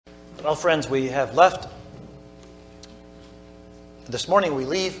Well, friends, we have left. This morning we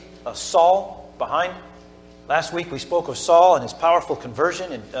leave Saul behind. Last week we spoke of Saul and his powerful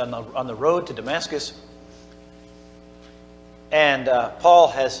conversion on the road to Damascus. And Paul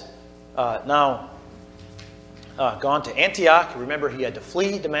has now gone to Antioch. Remember, he had to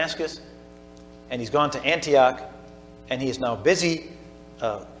flee Damascus. And he's gone to Antioch. And he is now busy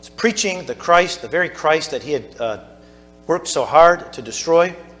preaching the Christ, the very Christ that he had worked so hard to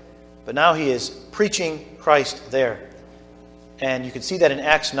destroy. But now he is preaching Christ there. And you can see that in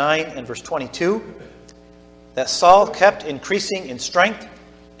Acts 9 and verse 22, that Saul kept increasing in strength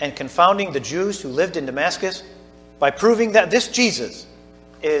and confounding the Jews who lived in Damascus by proving that this Jesus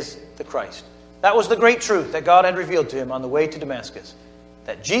is the Christ. That was the great truth that God had revealed to him on the way to Damascus.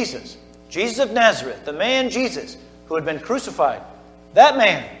 That Jesus of Nazareth, the man Jesus who had been crucified, that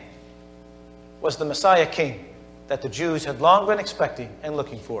man was the Messiah King that the Jews had long been expecting and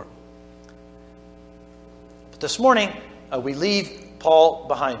looking for. But this morning, we leave Paul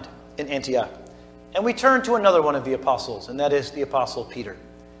behind in Antioch. And we turn to another one of the apostles, and that is the Apostle Peter.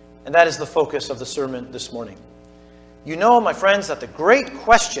 And that is the focus of the sermon this morning. You know, my friends, that the great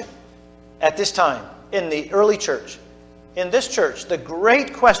question at this time in the early church, in this church, the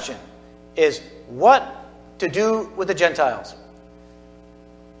great question is what to do with the Gentiles.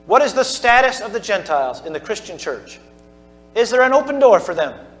 What is the status of the Gentiles in the Christian church? Is there an open door for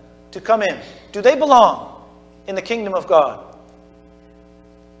them to come in? Do they belong in the kingdom of God?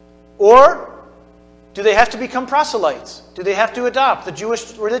 Or do they have to become proselytes? Do they have to adopt the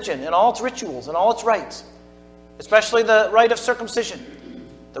Jewish religion and all its rituals and all its rites? Especially the rite of circumcision,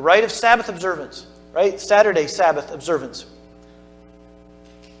 the rite of Sabbath observance, right? Saturday Sabbath observance.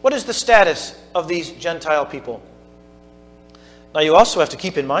 What is the status of these Gentile people? Now you also have to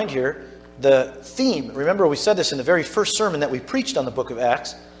keep in mind here the theme. Remember, we said this in the very first sermon that we preached on the book of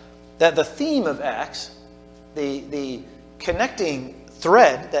Acts, that the theme of Acts, the connecting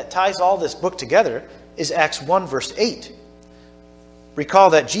thread that ties all this book together, is Acts 1 verse 8.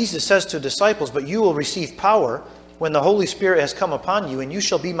 Recall that Jesus says to disciples, "But you will receive power when the Holy Spirit has come upon you, and you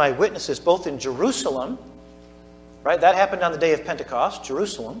shall be my witnesses both in Jerusalem," right? That happened on the day of Pentecost,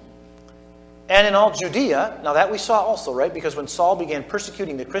 Jerusalem, "and in all Judea." Now that we saw also, right? Because when Saul began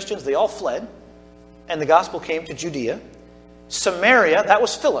persecuting the Christians, they all fled, and the gospel came to Judea. Samaria, that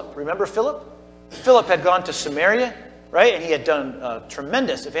was Philip. Remember Philip? Philip had gone to Samaria, right? And he had done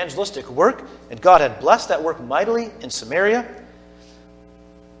tremendous evangelistic work, and God had blessed that work mightily in Samaria.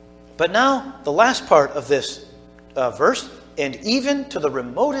 But now, the last part of this verse, "and even to the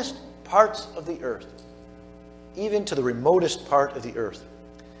remotest parts of the earth." Even to the remotest part of the earth.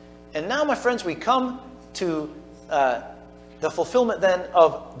 And now, my friends, we come to the fulfillment then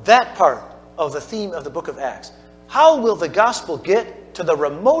of that part of the theme of the book of Acts. How will the gospel get to the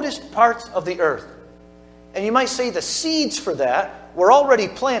remotest parts of the earth? And you might say the seeds for that were already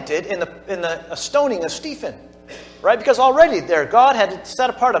planted in the stoning of Stephen. Right? Because already there, God had set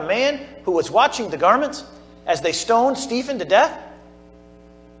apart a man who was watching the garments as they stoned Stephen to death.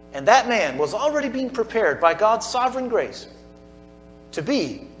 And that man was already being prepared by God's sovereign grace to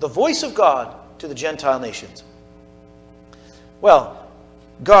be the voice of God to the Gentile nations. Well,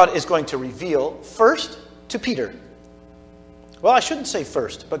 God is going to reveal first to Peter. Well, I shouldn't say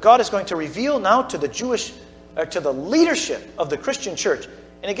first, but God is going to reveal now to the to the leadership of the Christian church.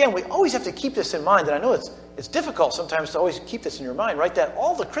 And again, we always have to keep this in mind, and I know it's difficult sometimes to always keep this in your mind, right? That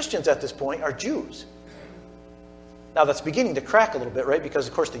all the Christians at this point are Jews. Now that's beginning to crack a little bit, right? Because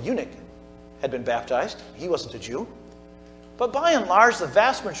of course the eunuch had been baptized. He wasn't a Jew. But by and large, the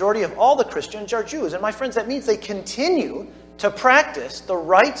vast majority of all the Christians are Jews. And my friends, that means they continue to practice the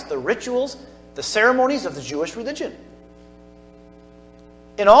rites, the rituals, the ceremonies of the Jewish religion.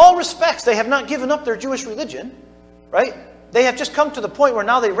 In all respects, they have not given up their Jewish religion, right? They have just come to the point where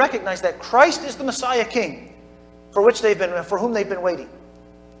now they recognize that Christ is the Messiah King for whom they've been waiting.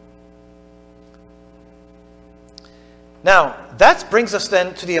 Now, that brings us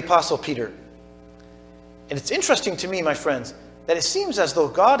then to the Apostle Peter. And it's interesting to me, my friends, that it seems as though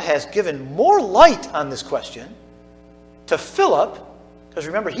God has given more light on this question to Philip, because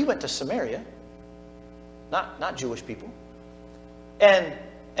remember, he went to Samaria, not Jewish people, and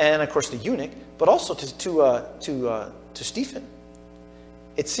of course the eunuch, but also to Stephen.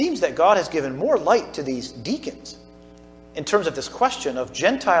 It seems that God has given more light to these deacons in terms of this question of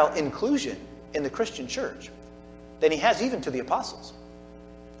Gentile inclusion in the Christian church than he has even to the apostles.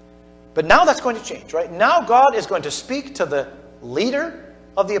 But now that's going to change, right? Now God is going to speak to the leader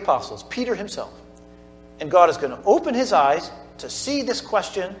of the apostles, Peter himself. And God is going to open his eyes to see this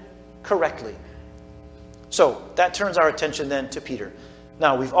question correctly. So that turns our attention then to Peter.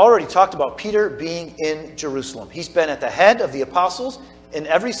 Now, we've already talked about Peter being in Jerusalem. He's been at the head of the apostles in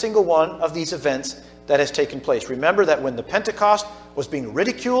every single one of these events that has taken place. Remember that when the Pentecost was being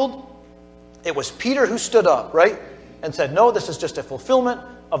ridiculed, it was Peter who stood up, right? And said, no, this is just a fulfillment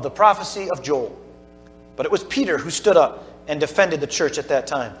of the prophecy of Joel. But it was Peter who stood up and defended the church at that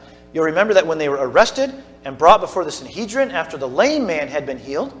time. You'll remember that when they were arrested and brought before the Sanhedrin after the lame man had been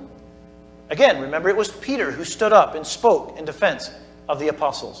healed, again, remember it was Peter who stood up and spoke in defense of the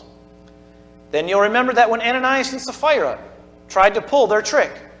apostles. Then you'll remember that when Ananias and Sapphira tried to pull their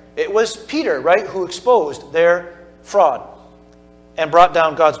trick, it was Peter, right, who exposed their fraud and brought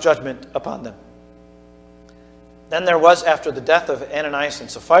down God's judgment upon them. Then there was, after the death of Ananias and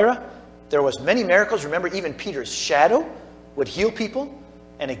Sapphira, there was many miracles. Remember, even Peter's shadow would heal people.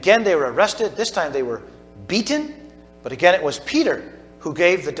 And again, they were arrested. This time they were beaten. But again, it was Peter who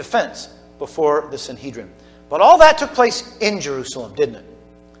gave the defense before the Sanhedrin. But all that took place in Jerusalem, didn't it?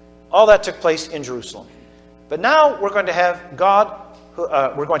 All that took place in Jerusalem. But now we're going to have God,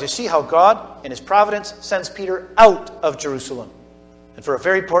 we're going to see how God, in his providence, sends Peter out of Jerusalem. And for a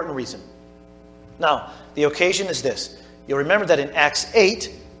very important reason. Now, the occasion is this. You'll remember that in Acts 8,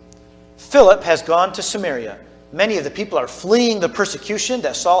 Philip has gone to Samaria. Many of the people are fleeing the persecution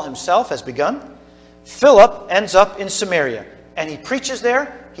that Saul himself has begun. Philip ends up in Samaria, and he preaches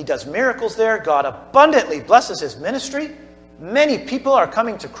there. He does miracles there. God abundantly blesses his ministry. Many people are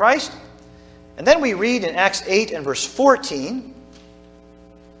coming to Christ. And then we read in Acts 8 and verse 14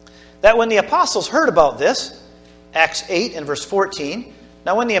 that when the apostles heard about this, Acts 8 and verse 14,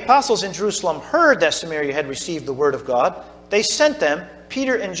 now when the apostles in Jerusalem heard that Samaria had received the word of God, they sent them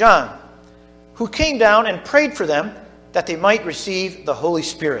Peter and John, who came down and prayed for them that they might receive the Holy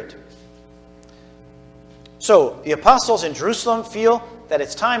Spirit. So the apostles in Jerusalem feel that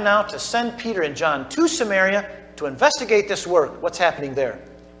it's time now to send Peter and John to Samaria to investigate this work, what's happening there,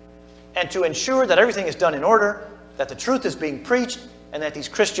 and to ensure that everything is done in order, that the truth is being preached, and that these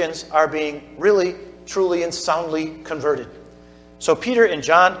Christians are being really, truly, and soundly converted. So Peter and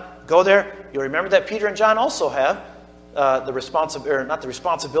John go there. You'll remember that Peter and John also have not the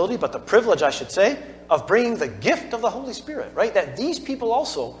responsibility, but the privilege, I should say, of bringing the gift of the Holy Spirit, right? That these people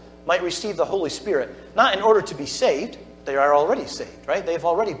also might receive the Holy Spirit, not in order to be saved. They are already saved, right? They've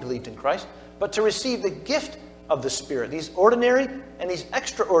already believed in Christ, but to receive the gift of the Spirit, these ordinary and these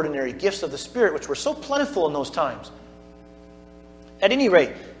extraordinary gifts of the Spirit, which were so plentiful in those times. At any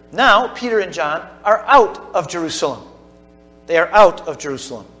rate, now Peter and John are out of Jerusalem. They are out of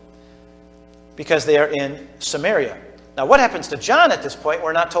Jerusalem because they are in Samaria. Now, what happens to John at this point,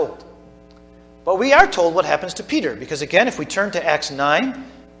 we're not told. But we are told what happens to Peter, because again, if we turn to Acts 9,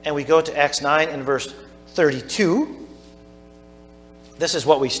 and we go to Acts 9 and verse 32, this is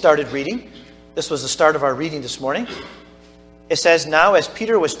what we started reading. This was the start of our reading this morning. It says, now as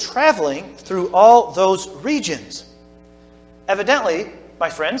Peter was traveling through all those regions. Evidently,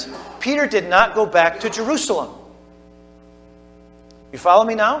 my friends, Peter did not go back to Jerusalem. You follow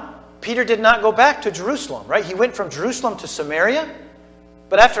me now? Peter did not go back to Jerusalem, right? He went from Jerusalem to Samaria,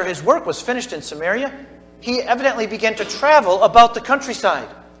 but after his work was finished in Samaria, he evidently began to travel about the countryside.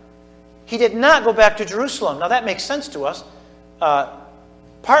 He did not go back to Jerusalem. Now that makes sense to us,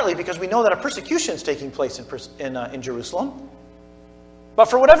 partly because we know that a persecution is taking place in Jerusalem. But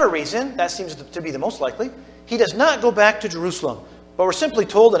for whatever reason, that seems to be the most likely, he does not go back to Jerusalem. But we're simply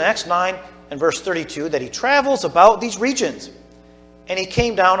told in Acts 9 and verse 32 that he travels about these regions. And he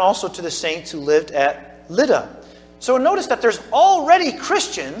came down also to the saints who lived at Lydda. So notice that there's already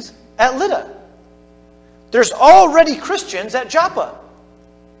Christians at Lydda. There's already Christians at Joppa.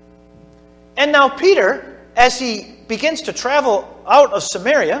 And now Peter, as he begins to travel out of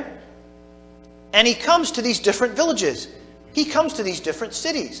Samaria, and he comes to these different villages. He comes to these different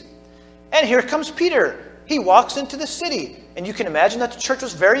cities. And here comes Peter. He walks into the city. And you can imagine that the church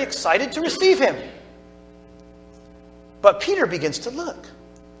was very excited to receive him. But Peter begins to look.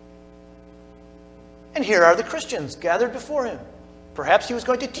 And here are the Christians gathered before him. Perhaps he was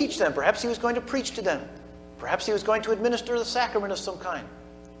going to teach them. Perhaps he was going to preach to them. Perhaps he was going to administer the sacrament of some kind.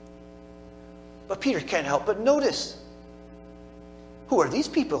 But Peter can't help but notice. Who are these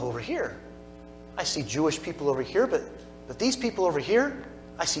people over here? I see Jewish people over here, but these people over here,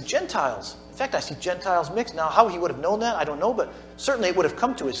 I see Gentiles. In fact, I see Gentiles mixed. Now, how he would have known that, I don't know, but certainly it would have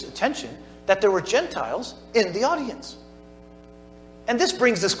come to his attention that there were Gentiles in the audience. And this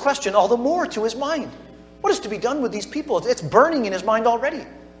brings this question all the more to his mind. What is to be done with these people? It's burning in his mind already.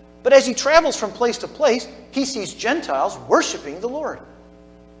 But as he travels from place to place, he sees Gentiles worshiping the Lord.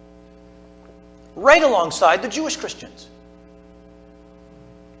 Right alongside the Jewish Christians.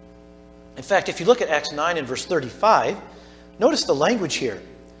 In fact, if you look at Acts 9 and verse 35, notice the language here.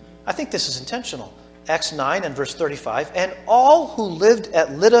 I think this is intentional. Acts 9 and verse 35, and all who lived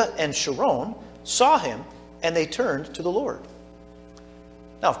at Lydda and Sharon saw him, and they turned to the Lord.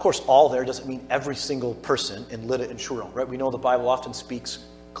 Now, of course, all there doesn't mean every single person in Lydda and Sharon, right? We know the Bible often speaks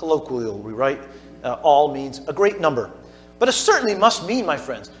colloquially, right? All means a great number. But it certainly must mean, my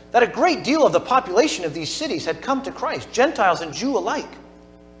friends, that a great deal of the population of these cities had come to Christ, Gentiles and Jew alike.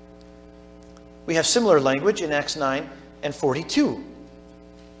 We have similar language in Acts 9 and 42.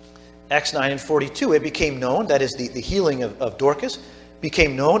 Acts 9 and 42, it became known, that is the healing of Dorcas,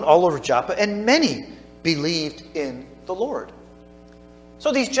 became known all over Joppa, and many believed in the Lord.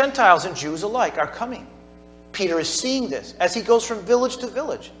 So these Gentiles and Jews alike are coming. Peter is seeing this as he goes from village to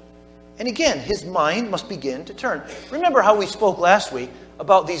village. And again, his mind must begin to turn. Remember how we spoke last week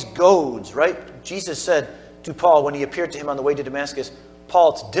about these goads, right? Jesus said to Paul when he appeared to him on the way to Damascus,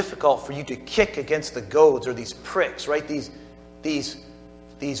 Paul, it's difficult for you to kick against the goads or these pricks, right? These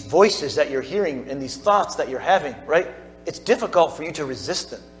voices that you're hearing and these thoughts that you're having, right? It's difficult for you to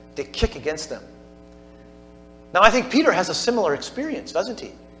resist them, to kick against them. Now, I think Peter has a similar experience, doesn't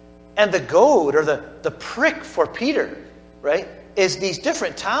he? And the goad or the prick for Peter, right, is these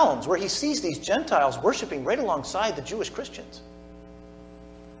different towns where he sees these Gentiles worshiping right alongside the Jewish Christians.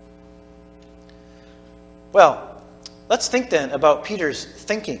 Well, let's think then about Peter's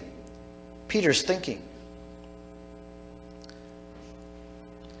thinking. Peter's thinking.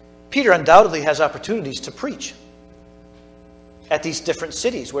 Peter undoubtedly has opportunities to preach at these different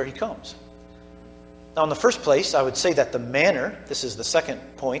cities where he comes. Now, in the first place, I would say that the manner, this is the second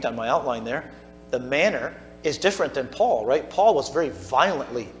point on my outline there, the manner is different than Paul, right? Paul was very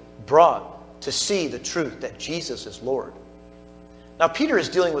violently brought to see the truth that Jesus is Lord. Now, Peter is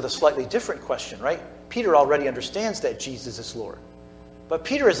dealing with a slightly different question, right? Peter already understands that Jesus is Lord. But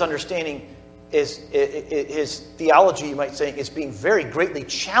Peter is understanding his theology, you might say, is being very greatly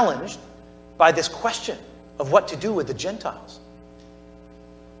challenged by this question of what to do with the Gentiles.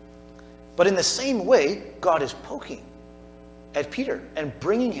 But in the same way, God is poking at Peter and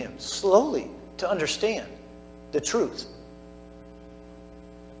bringing him slowly to understand the truth.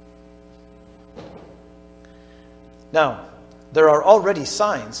 Now, there are already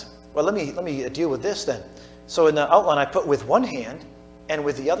signs. Well, let me deal with this then. So in the outline, I put with one hand and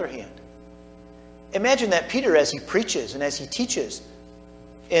with the other hand. Imagine that Peter, as he preaches and as he teaches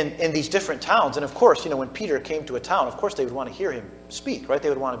in these different towns, and of course, when Peter came to a town, of course they would want to hear him speak, right? They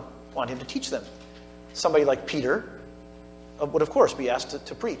would want him to teach them. Somebody like Peter would, of course, be asked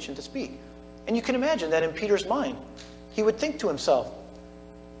to preach and to speak. And you can imagine that in Peter's mind, he would think to himself,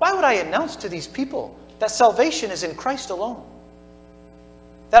 why would I announce to these people that salvation is in Christ alone?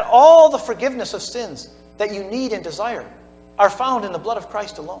 That all the forgiveness of sins that you need and desire are found in the blood of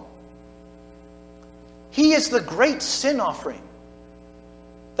Christ alone. He is the great sin offering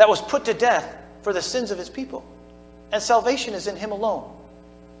that was put to death for the sins of his people. And salvation is in him alone.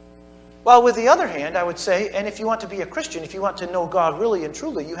 While with the other hand, I would say, and if you want to be a Christian, if you want to know God really and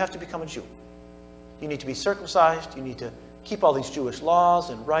truly, you have to become a Jew. You need to be circumcised. You need to keep all these Jewish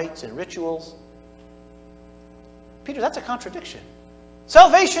laws and rites and rituals. Peter, that's a contradiction.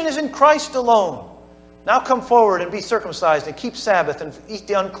 Salvation is in Christ alone. Now come forward and be circumcised and keep Sabbath and eat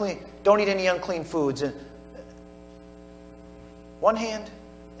the unclean. Don't eat any unclean foods. And one hand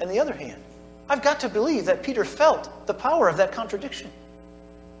and the other hand. I've got to believe that Peter felt the power of that contradiction.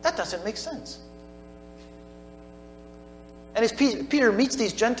 That doesn't make sense. And as Peter meets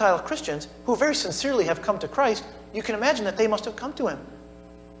these Gentile Christians who very sincerely have come to Christ, you can imagine that they must have come to him.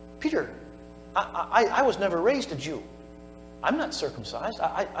 Peter, I was never raised a Jew. I'm not circumcised.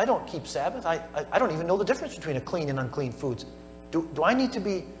 I don't keep Sabbath. I don't even know the difference between a clean and unclean foods. Do I need to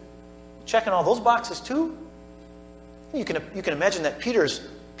be checking all those boxes too? You can imagine that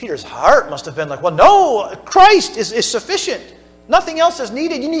Peter's heart must have been like, well, no, Christ is sufficient. Nothing else is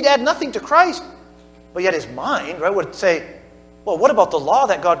needed. You need to add nothing to Christ. But yet his mind, right, would say, well, what about the law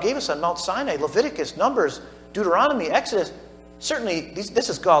that God gave us on Mount Sinai, Leviticus, Numbers, Deuteronomy, Exodus? Certainly, this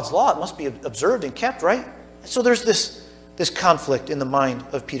is God's law. It must be observed and kept, right? So there's this conflict in the mind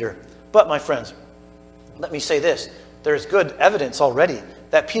of Peter. But, my friends, let me say this. There's good evidence already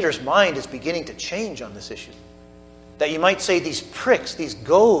that Peter's mind is beginning to change on this issue. That you might say these pricks, these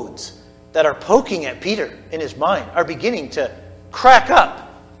goads that are poking at Peter in his mind are beginning to crack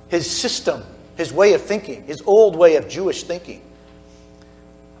up his system, his way of thinking, his old way of Jewish thinking.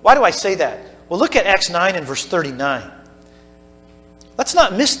 Why do I say that? Well, look at Acts 9 and verse 39. Let's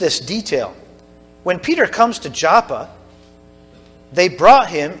not miss this detail. When Peter comes to Joppa, they brought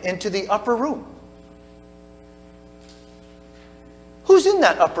him into the upper room. Who's in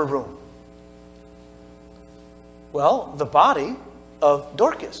that upper room? Well, the body of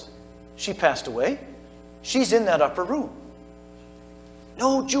Dorcas. She passed away. She's in that upper room.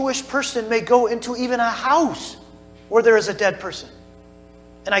 No Jewish person may go into even a house where there is a dead person.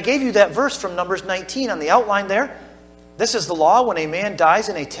 And I gave you that verse from Numbers 19 on the outline there. This is the law when a man dies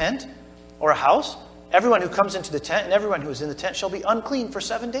in a tent or a house. Everyone who comes into the tent and everyone who is in the tent shall be unclean for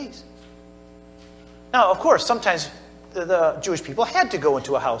 7 days. Now, of course, sometimes the Jewish people had to go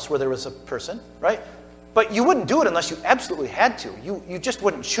into a house where there was a person, right? But you wouldn't do it unless you absolutely had to. You just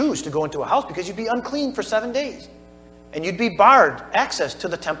wouldn't choose to go into a house because you'd be unclean for 7 days. And you'd be barred access to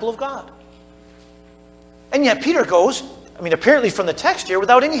the temple of God. And yet Peter goes, apparently from the text here,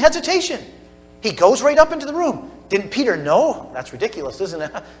 without any hesitation. He goes right up into the room. Didn't Peter know? That's ridiculous, isn't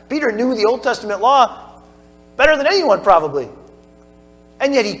it? Peter knew the Old Testament law better than anyone probably.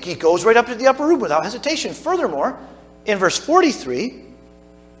 And yet he goes right up to the upper room without hesitation. Furthermore, in verse 43,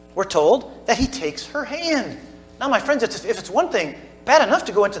 we're told that he takes her hand. Now, my friends, if it's one thing, bad enough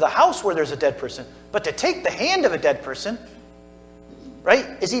to go into the house where there's a dead person, but to take the hand of a dead person, right,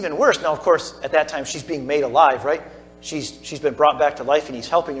 is even worse. Now, of course, at that time, she's being made alive, right? She's been brought back to life, and he's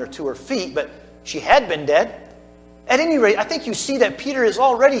helping her to her feet, but she had been dead. At any rate, I think you see that Peter is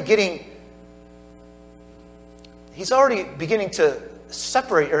already beginning to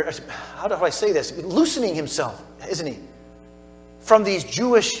separate, or how do I say this? Loosening himself, isn't he? From these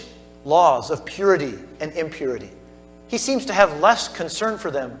Jewish laws of purity and impurity. He seems to have less concern for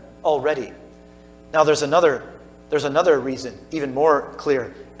them already. Now there's another reason, even more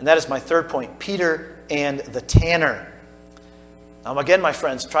clear, and that is my third point, Peter and the tanner. Now again, my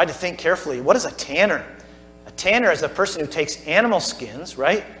friends, try to think carefully. What is a tanner? A tanner is a person who takes animal skins,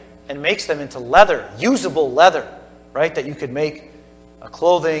 right, and makes them into leather, usable leather, right, that you could make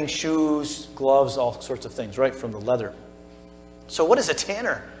clothing, shoes, gloves, all sorts of things, right, from the leather. So what is a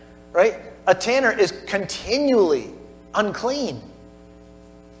tanner, right? A tanner is continually unclean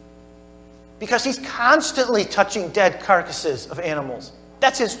because he's constantly touching dead carcasses of animals.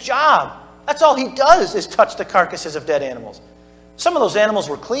 That's his job. That's all he does is touch the carcasses of dead animals. Some of those animals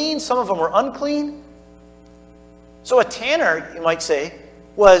were clean, some of them were unclean. So a tanner, you might say,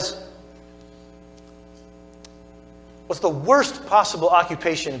 was the worst possible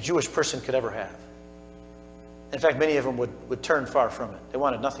occupation a Jewish person could ever have. In fact, many of them would turn far from it. They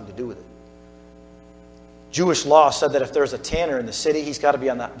wanted nothing to do with it. Jewish law said that if there's a tanner in the city, he's got to be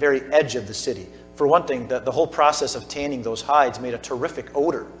on the very edge of the city. For one thing, the whole process of tanning those hides made a terrific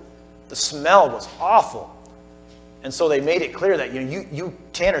odor. The smell was awful. And so they made it clear that you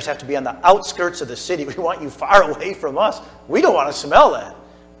tanners have to be on the outskirts of the city. We want you far away from us. We don't want to smell that,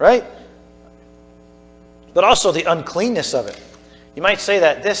 right? But also the uncleanness of it. You might say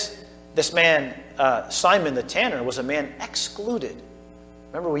that this man, Simon the tanner, was a man excluded.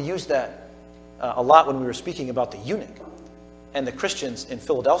 Remember, we used that a lot when we were speaking about the eunuch and the Christians in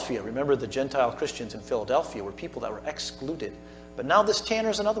Philadelphia. Remember, the Gentile Christians in Philadelphia were people that were excluded. But now this tanner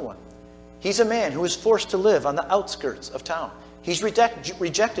is another one. He's a man who is forced to live on the outskirts of town. He's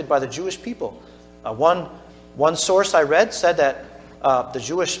rejected by the Jewish people. One source I read said that the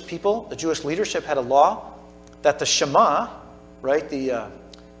Jewish people, the Jewish leadership, had a law that the Shema, right, the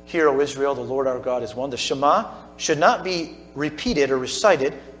Hear, O Israel, the Lord our God is one. The Shema should not be repeated or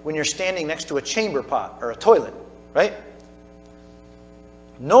recited when you're standing next to a chamber pot or a toilet, right?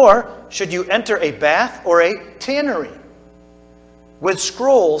 Nor should you enter a bath or a tannery with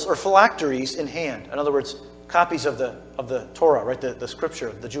scrolls or phylacteries in hand. In other words, copies of the Torah, right, the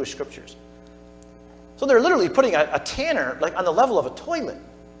scripture, the Jewish scriptures. So they're literally putting a tanner like on the level of a toilet,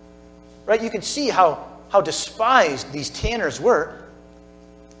 right? You can see how despised these tanners were.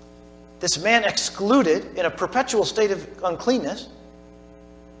 This man excluded in a perpetual state of uncleanness.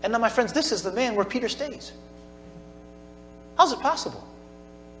 And now, my friends, this is the man where Peter stays. How's it possible?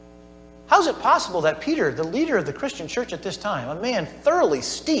 How's it possible that Peter, the leader of the Christian church at this time, a man thoroughly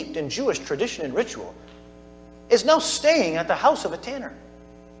steeped in Jewish tradition and ritual, is now staying at the house of a tanner?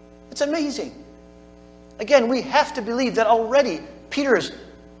 It's amazing. Again, we have to believe that already Peter's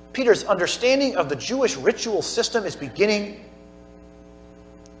understanding of the Jewish ritual system is beginning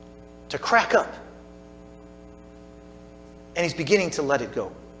to crack up. And he's beginning to let it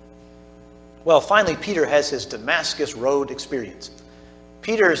go. Well, finally, Peter has his Damascus Road experience.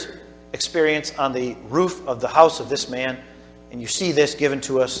 Peter's experience on the roof of the house of this man, and you see this given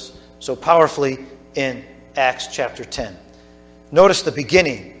to us so powerfully in Acts chapter 10. Notice the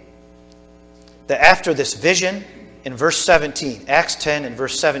beginning, that after this vision in verse 17, Acts 10 and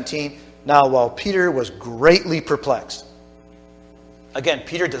verse 17, now while Peter was greatly perplexed. Again,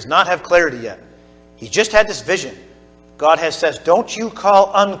 Peter does not have clarity yet. He just had this vision. God has says, don't you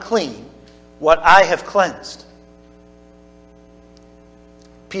call unclean what I have cleansed.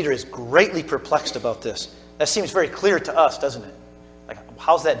 Peter is greatly perplexed about this. That seems very clear to us, doesn't it? Like,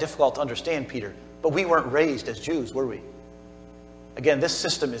 how's that difficult to understand, Peter? But we weren't raised as Jews, were we? Again, this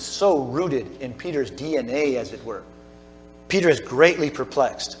system is so rooted in Peter's DNA, as it were. Peter is greatly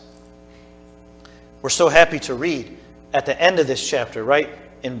perplexed. We're so happy to read at the end of this chapter, right?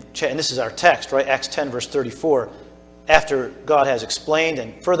 And this is our text, right? Acts 10, verse 34. After God has explained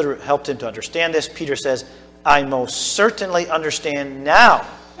and further helped him to understand this, Peter says, I most certainly understand now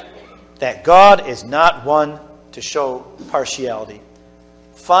that God is not one to show partiality.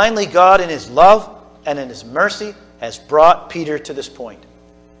 Finally, God in his love and in his mercy has brought Peter to this point,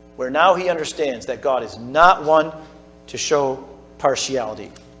 where now he understands that God is not one to show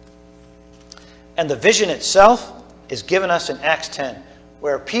partiality. And the vision itself is given us in Acts 10,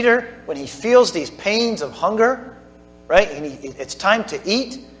 where Peter, when he feels these pains of hunger, right, and it's time to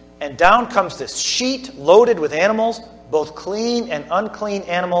eat, and down comes this sheet loaded with animals, both clean and unclean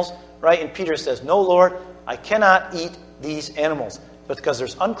animals, right? And Peter says, no, Lord, I cannot eat these animals, but because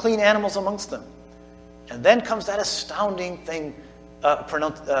there's unclean animals amongst them. And then comes that astounding thing,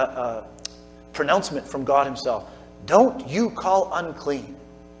 pronouncement from God himself. Don't you call unclean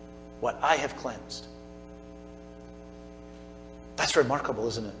what I have cleansed. That's remarkable,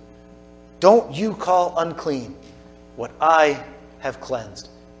 isn't it? Don't you call unclean what I have cleansed.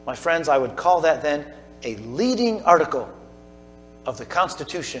 My friends, I would call that then a leading article of the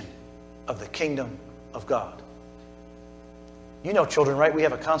Constitution of the Kingdom of God. You know, children, right? We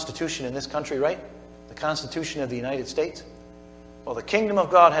have a Constitution in this country, right? The Constitution of the United States. Well, the Kingdom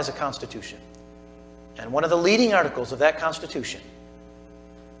of God has a Constitution. And one of the leading articles of that Constitution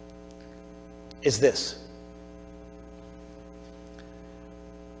is this.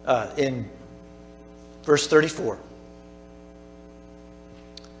 In verse 34.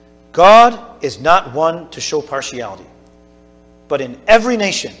 God is not one to show partiality, but in every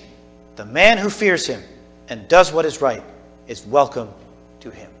nation, the man who fears him and does what is right is welcome to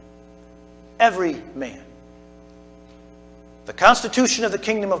him. Every man. The Constitution of the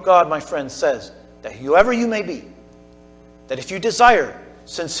Kingdom of God, my friends, says that whoever you may be, that if you desire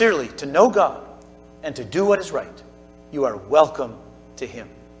sincerely to know God and to do what is right, you are welcome to him.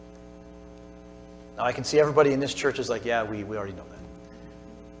 Now, I can see everybody in this church is like, yeah, we already know that.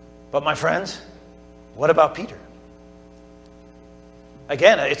 But my friends, what about Peter?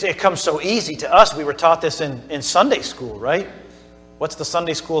 Again, it comes so easy to us. We were taught this in Sunday school, right? What's the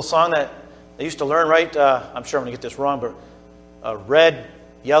Sunday school song that they used to learn, right? I'm sure I'm going to get this wrong, but red,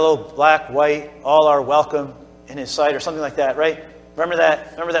 yellow, black, white, all are welcome in his sight, or something like that, right? Remember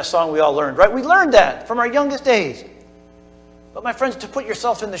that song we all learned, right? We learned that from our youngest days. But my friends, to put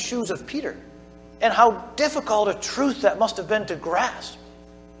yourself in the shoes of Peter, and how difficult a truth that must have been to grasp.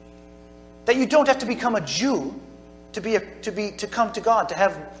 That you don't have to become a Jew to come to God, to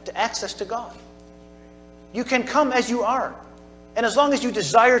have access to God. You can come as you are. And as long as you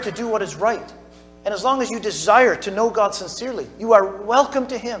desire to do what is right, and as long as you desire to know God sincerely, you are welcome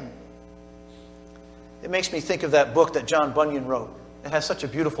to him. It makes me think of that book that John Bunyan wrote. It has such a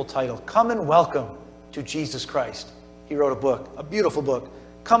beautiful title, Come and Welcome to Jesus Christ. He wrote a book, a beautiful book,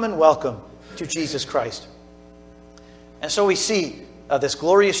 Come and Welcome to Jesus Christ. And so we see this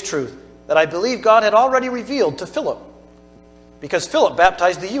glorious truth that I believe God had already revealed to Philip, because Philip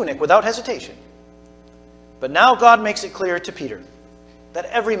baptized the eunuch without hesitation. But now God makes it clear to Peter that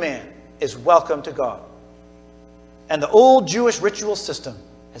every man is welcome to God. And the old Jewish ritual system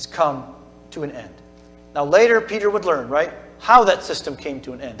has come to an end. Now later Peter would learn, right, how that system came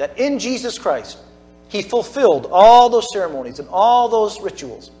to an end. That in Jesus Christ, he fulfilled all those ceremonies and all those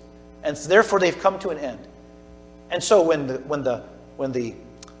rituals. And therefore they've come to an end. And so when the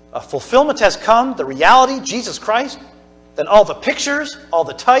fulfillment has come, the reality, Jesus Christ, then all the pictures, all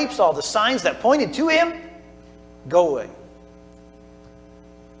the types, all the signs that pointed to him go away.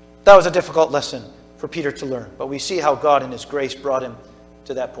 That was a difficult lesson for Peter to learn, but we see how God in his grace brought him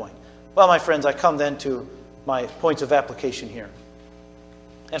to that point. Well, my friends, I come then to my points of application here.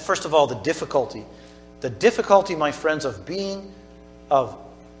 And first of all, the difficulty, my friends, of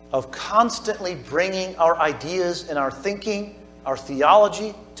constantly bringing our ideas and our thinking, our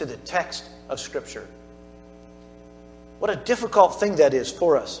theology to the text of Scripture. What a difficult thing that is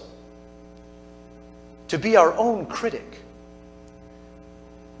for us. To be our own critic.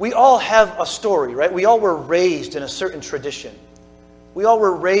 We all have a story, right? We all were raised in a certain tradition. We all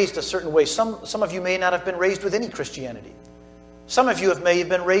were raised a certain way. Some of you may not have been raised with any Christianity. Some of you may have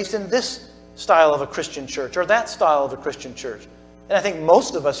been raised in this style of a Christian church or that style of a Christian church. And I think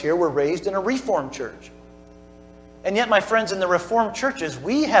most of us here were raised in a Reformed church. And yet, my friends, in the Reformed churches,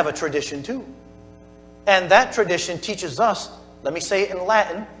 we have a tradition too. And that tradition teaches us let me say it in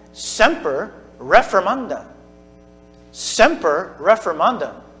Latin, semper reformanda. Semper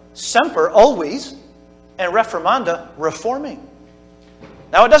reformanda. Semper, always, and reformanda, reforming.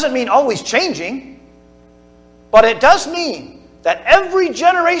 Now, it doesn't mean always changing, but it does mean that every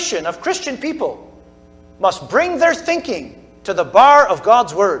generation of Christian people must bring their thinking to the bar of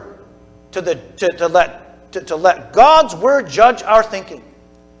God's Word, to let God's Word judge our thinking.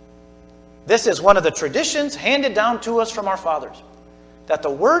 This is one of the traditions handed down to us from our fathers, that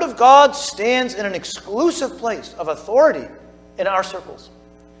the Word of God stands in an exclusive place of authority in our circles.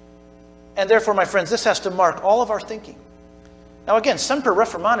 And therefore, my friends, this has to mark all of our thinking. Now again, semper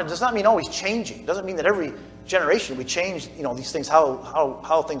reformanda does not mean always changing. It doesn't mean that every generation we change, these things,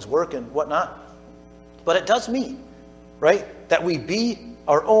 how things work and whatnot. But it does mean, right, that we be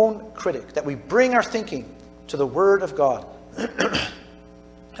our own critic, that we bring our thinking to the Word of God.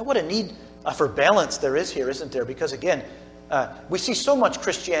 And what a need for balance there is here, isn't there? Because again, we see so much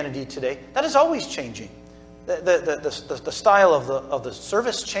Christianity today that is always changing. The style of the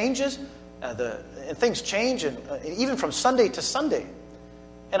service changes, and things change, and even from Sunday to Sunday.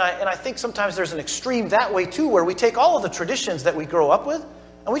 And I think sometimes there's an extreme that way too, where we take all of the traditions that we grow up with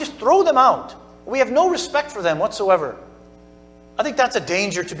and we just throw them out. We have no respect for them whatsoever. I think that's a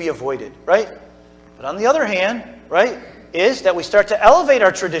danger to be avoided, right? But on the other hand, right, is that we start to elevate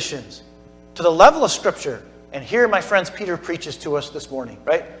our traditions to the level of Scripture. And here, my friends, Peter preaches to us this morning,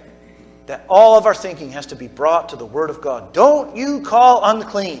 right? That all of our thinking has to be brought to the Word of God. Don't you call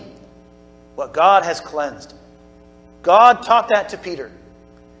unclean what God has cleansed. God taught that to Peter.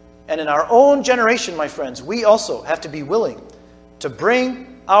 And in our own generation, my friends, we also have to be willing to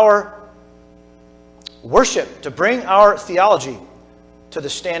bring our worship, to bring our theology to the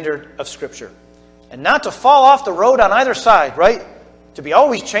standard of Scripture. And not to fall off the road on either side, right? To be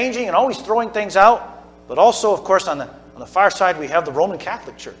always changing and always throwing things out. But also, of course, on the far side, we have the Roman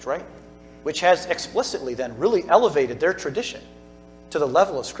Catholic Church, right? Which has explicitly then really elevated their tradition to the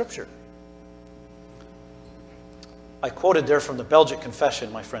level of Scripture. I quoted there from the Belgic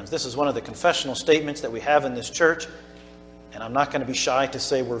Confession, my friends. This is one of the confessional statements that we have in this church. And I'm not going to be shy to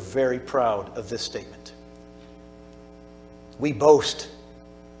say we're very proud of this statement. We boast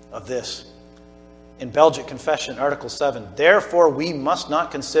of this. In Belgic Confession, Article 7, therefore we must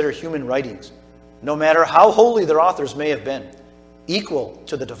not consider human writings, no matter how holy their authors may have been, equal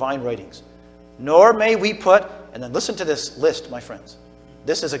to the divine writings. Nor may we put, and then listen to this list, my friends.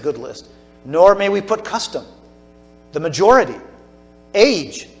 This is a good list. Nor may we put custom, the majority,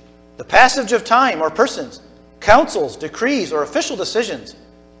 age, the passage of time or persons, councils, decrees, or official decisions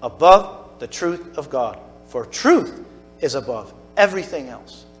above the truth of God. For truth is above everything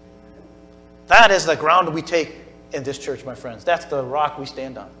else. That is the ground we take in this church, my friends. That's the rock we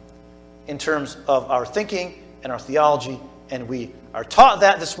stand on in terms of our thinking and our theology. And we are taught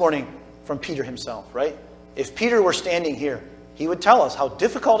that this morning from Peter himself, right? If Peter were standing here, he would tell us how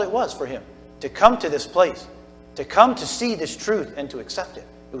difficult it was for him to come to this place, to come to see this truth and to accept it.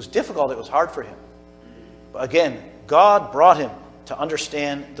 It was difficult. It was hard for him. But again, God brought him to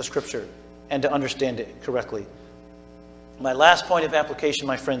understand the Scripture and to understand it correctly. My last point of application,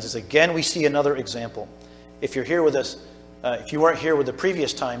 my friends, is again we see another example. If you're here with us, if you weren't here with the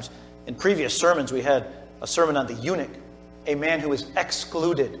previous times, in previous sermons we had a sermon on the eunuch, a man who is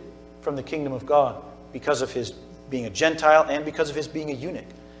excluded from the kingdom of God because of his being a Gentile and because of his being a eunuch.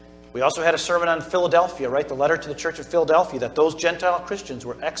 We also had a sermon on Philadelphia, right? The letter to the church of Philadelphia, that those Gentile Christians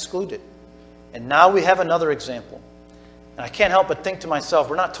were excluded. And now we have another example. And I can't help but think to myself,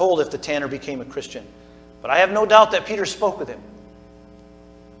 we're not told if the tanner became a Christian. But I have no doubt that Peter spoke with him.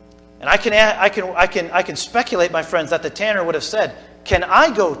 And I can speculate, my friends, that the tanner would have said, can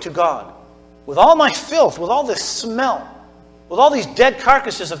I go to God with all my filth, with all this smell, with all these dead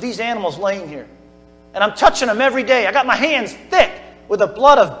carcasses of these animals laying here? And I'm touching them every day. I got my hands thick with the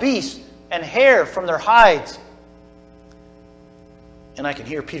blood of beasts and hair from their hides. And I can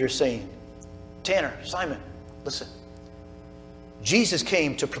hear Peter saying, Tanner, Simon, listen. Jesus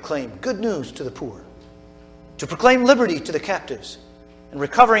came to proclaim good news to the poor, to proclaim liberty to the captives, and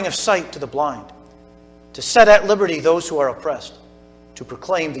recovering of sight to the blind, to set at liberty those who are oppressed, to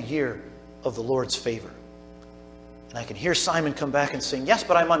proclaim the year of the Lord's favor. And I can hear Simon come back and saying, yes,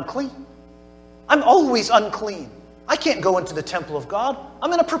 but I'm unclean. I'm always unclean. I can't go into the temple of God.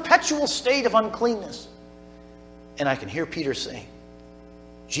 I'm in a perpetual state of uncleanness. And I can hear Peter saying,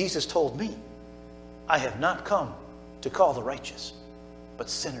 Jesus told me, I have not come to call the righteous, but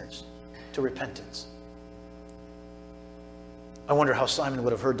sinners to repentance. I wonder how Simon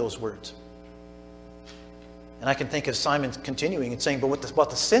would have heard those words. And I can think of Simon continuing and saying, but what about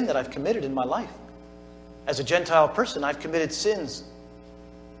the sin that I've committed in my life? As a Gentile person, I've committed sins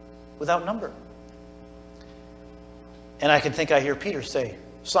without number. And I can think I hear Peter say,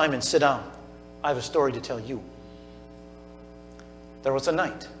 Simon, sit down. I have a story to tell you. There was a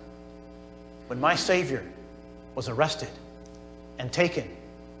night when my Savior was arrested and taken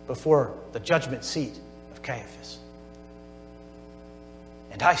before the judgment seat of Caiaphas.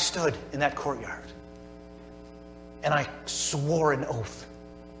 And I stood in that courtyard and I swore an oath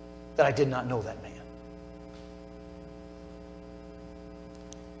that I did not know that man.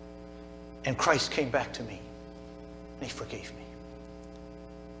 And Christ came back to me and he forgave me.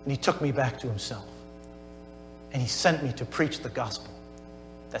 And he took me back to himself. And he sent me to preach the gospel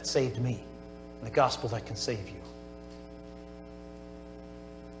that saved me and the gospel that can save you.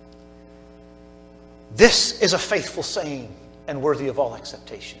 This is a faithful saying and worthy of all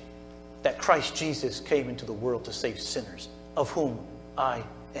acceptation, that Christ Jesus came into the world to save sinners, of whom I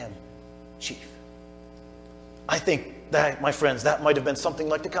am chief. I think that, my friends, that might have been something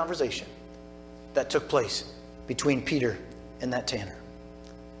like the conversation that took place between Peter and that tanner.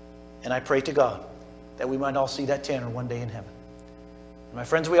 And I pray to God that we might all see that tanner one day in heaven. And my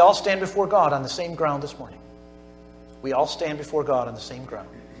friends, we all stand before God on the same ground this morning. We all stand before God on the same ground.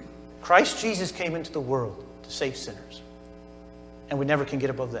 Christ Jesus came into the world to save sinners. And we never can get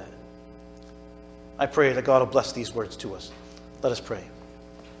above that. I pray that God will bless these words to us. Let us pray.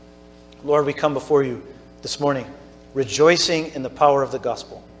 Lord, we come before you this morning rejoicing in the power of the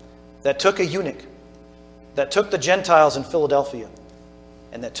gospel that took a eunuch, that took the Gentiles in Philadelphia,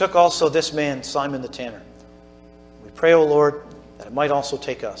 and that took also this man, Simon the tanner. We pray, O Lord, that it might also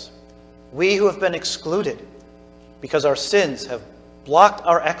take us. We who have been excluded because our sins have blocked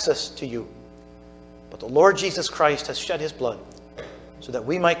our access to you. But the Lord Jesus Christ has shed his blood so that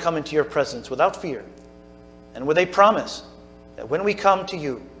we might come into your presence without fear and with a promise that when we come to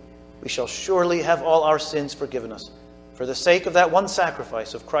you, we shall surely have all our sins forgiven us for the sake of that one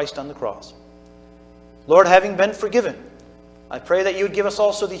sacrifice of Christ on the cross. Lord, having been forgiven, I pray that you would give us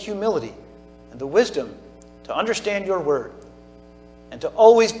also the humility and the wisdom to understand your word and to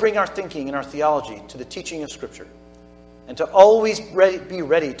always bring our thinking and our theology to the teaching of Scripture and to always be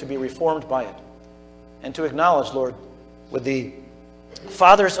ready to be reformed by it and to acknowledge, Lord, with the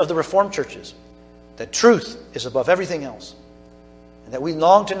fathers of the Reformed churches, that truth is above everything else and that we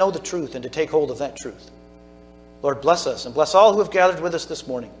long to know the truth and to take hold of that truth. Lord, bless us and bless all who have gathered with us this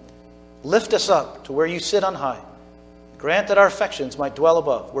morning. Lift us up to where you sit on high. Grant that our affections might dwell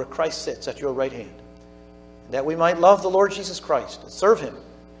above where Christ sits at your right hand, and that we might love the Lord Jesus Christ and serve him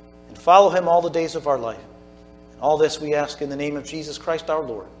and follow him all the days of our life. And all this we ask in the name of Jesus Christ our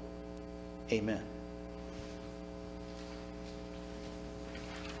Lord. Amen.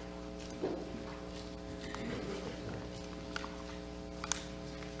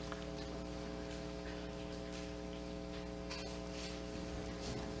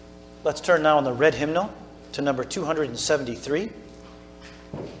 Let's turn now in the red hymnal to number 273.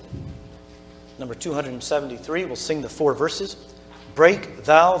 Number 273, we'll sing the 4 verses. Break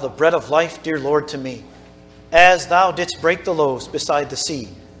thou the bread of life, dear Lord, to me, as thou didst break the loaves beside the sea.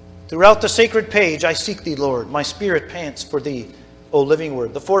 Throughout the sacred page I seek thee, Lord. My spirit pants for thee, O living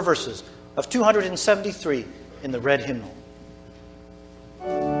word. The 4 verses of 273 in the red hymnal.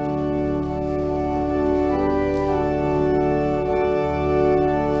 Amen.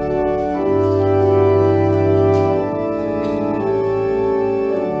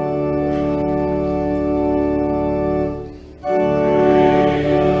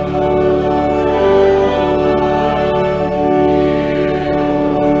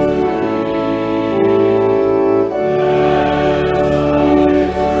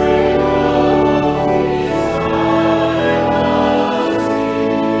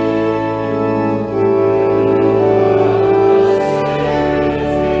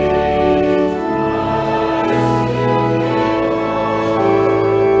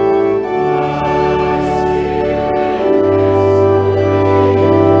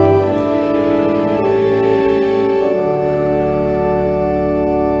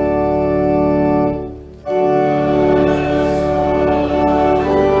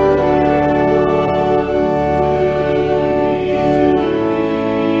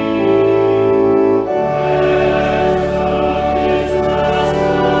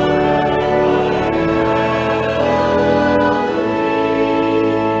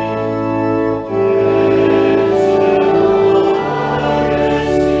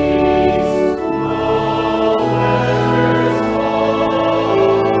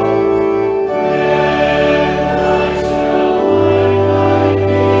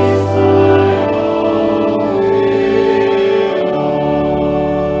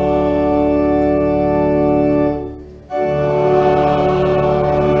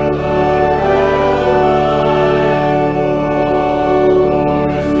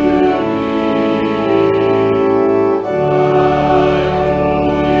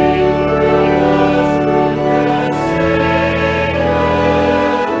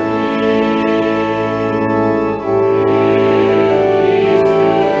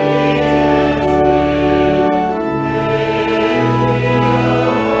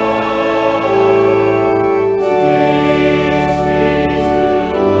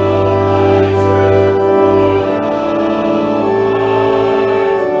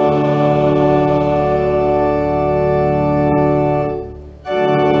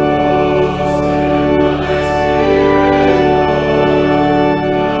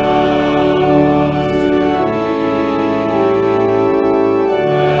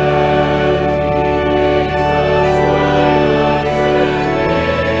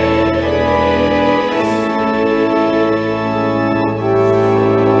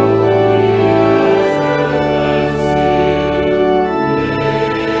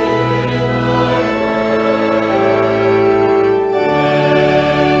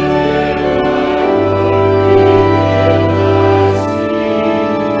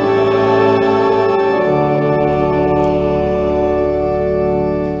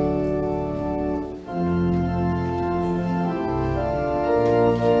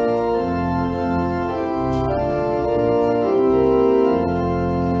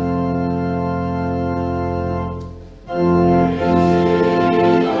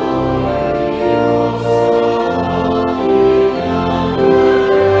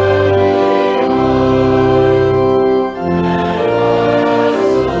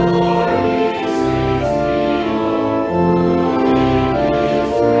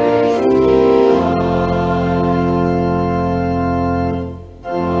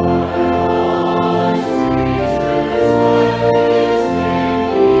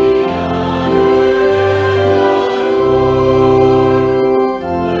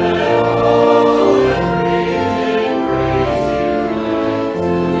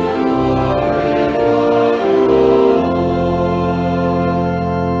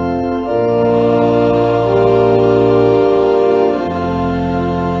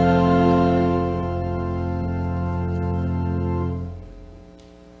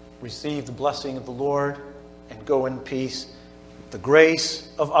 receive the blessing of the Lord and go in peace. The grace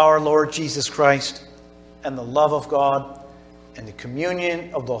of our Lord Jesus Christ and the love of God and the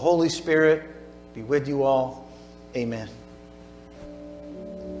communion of the Holy Spirit be with you all. Amen.